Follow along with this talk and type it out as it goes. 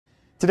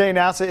Today,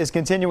 NASA is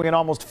continuing an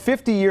almost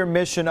 50-year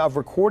mission of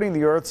recording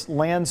the Earth's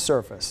land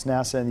surface.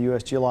 NASA and the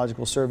U.S.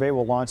 Geological Survey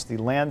will launch the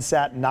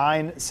Landsat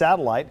 9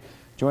 satellite.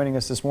 Joining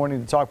us this morning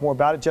to talk more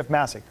about it, Jeff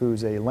Masek,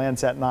 who's a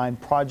Landsat 9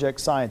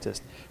 project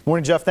scientist.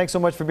 Morning, Jeff. Thanks so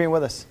much for being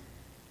with us.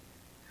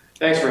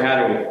 Thanks for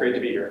having me. Great to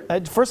be here.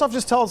 First off,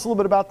 just tell us a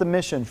little bit about the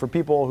mission for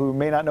people who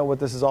may not know what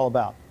this is all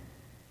about.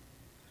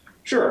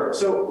 Sure.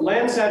 So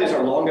Landsat is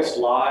our longest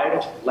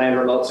live land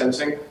remote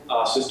sensing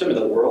system in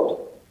the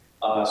world.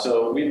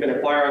 So we've been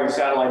acquiring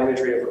satellite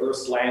imagery of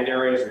Earth's land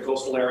areas and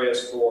coastal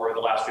areas for the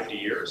last 50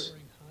 years.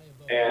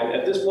 And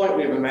at this point,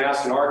 we've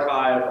amassed an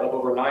archive of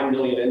over 9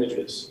 million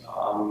images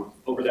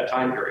over that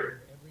time period.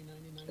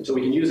 And so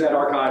we can use that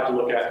archive to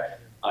look at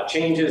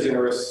changes in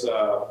Earth's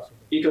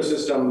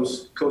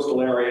ecosystems,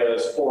 coastal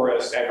areas,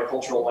 forests,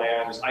 agricultural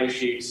lands, ice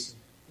sheets.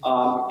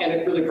 And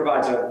it really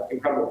provides an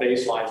incredible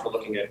baseline for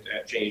looking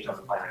at change on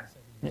the planet.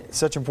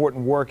 Such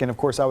important work, and of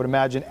course I would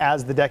imagine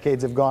as the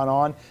decades have gone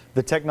on,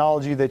 the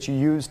technology that you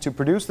use to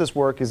produce this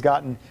work has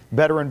gotten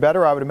better and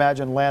better. I would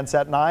imagine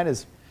Landsat 9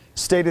 is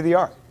state of the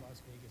art.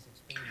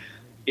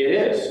 It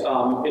is.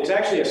 It's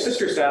actually a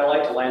sister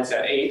satellite to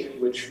Landsat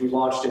 8, which we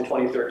launched in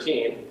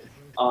 2013.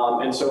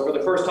 And so for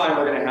the first time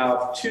we're going to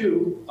have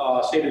two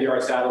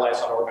state-of-the-art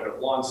satellites on orbit at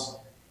once.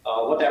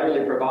 What that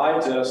really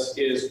provides us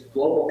is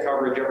global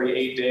coverage every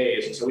 8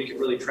 days, and so we can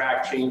really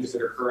track changes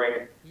that are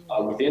occurring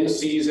within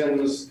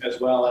seasons as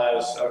well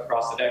as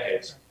across the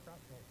decades.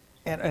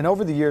 And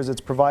over the years,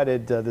 it's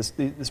provided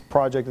this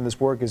project and this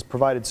work has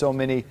provided so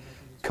many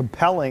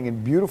compelling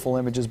and beautiful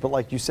images. But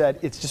like you said,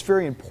 it's just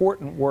very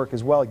important work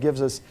as well. It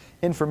gives us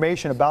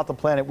information about the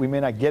planet we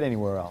may not get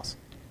anywhere else.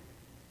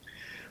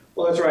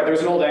 Well, that's right.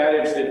 There's an old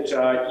adage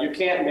that you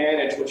can't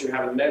manage what you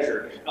haven't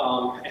measured,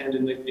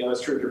 and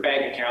it's true of your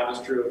bank account.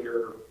 It's true of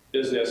your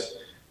business.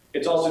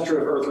 It's also true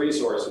of Earth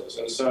resources.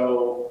 And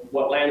so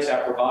what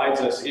Landsat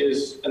provides us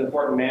is an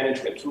important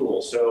management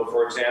tool. So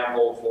for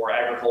example, for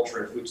agriculture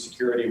and food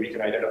security, we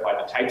can identify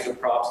the types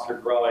of crops that are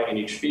growing in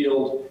each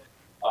field.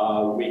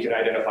 We can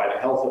identify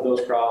the health of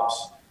those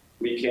crops.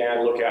 We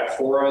can look at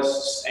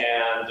forests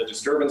and the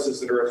disturbances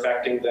that are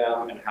affecting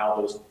them and how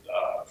those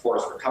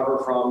forests recover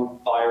from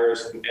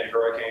fires and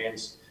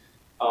hurricanes.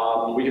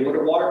 We can look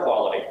at water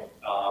quality.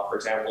 For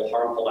example,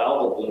 harmful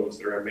algal blooms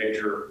that are a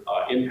major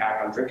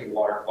impact on drinking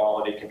water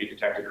quality can be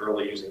detected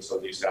early using some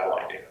of these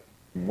satellite data.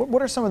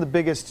 What are some of the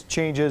biggest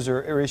changes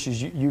or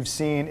issues you've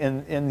seen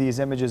in these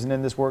images and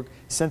in this work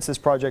since this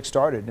project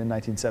started in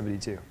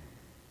 1972?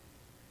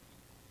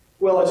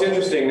 Well, it's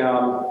interesting.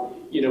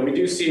 We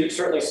do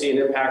certainly see an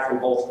impact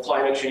from both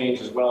climate change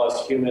as well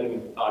as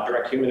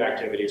direct human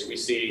activities. We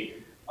see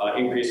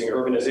increasing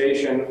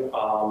urbanization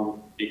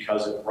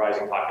because of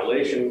rising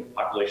population.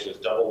 Population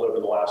has doubled over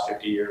the last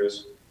 50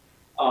 years.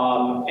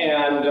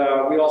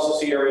 And we also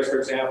see areas, for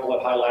example,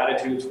 at high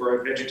latitudes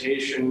where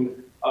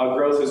vegetation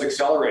growth has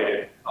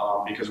accelerated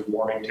because of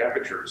warming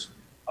temperatures.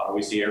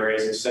 We see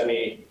areas in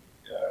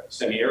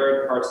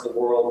semi-arid parts of the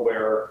world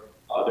where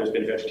there's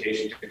been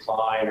vegetation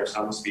decline or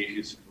some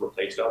species have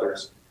replaced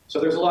others. So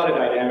there's a lot of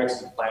dynamics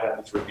to the planet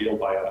that's revealed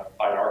by an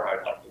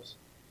archive like this.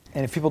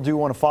 And if people do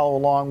want to follow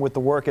along with the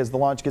work as the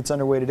launch gets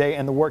underway today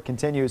and the work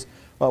continues,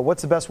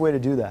 what's the best way to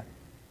do that?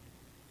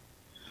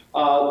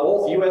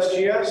 Both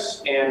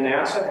USGS and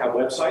NASA have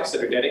websites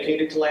that are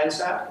dedicated to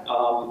Landsat,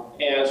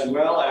 as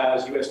well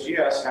as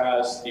USGS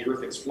has the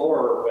Earth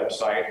Explorer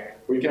website,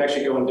 where you can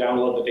actually go and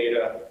download the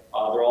data.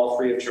 They're all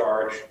free of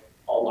charge,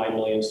 all 9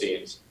 million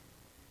scenes.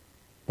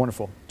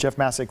 Wonderful. Jeff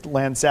Masek,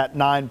 Landsat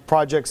 9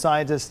 project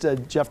scientist.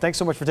 Jeff, thanks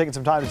so much for taking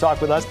some time to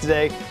talk with us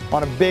today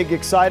on a big,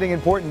 exciting,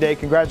 important day.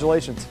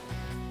 Congratulations.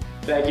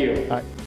 Thank you. All right.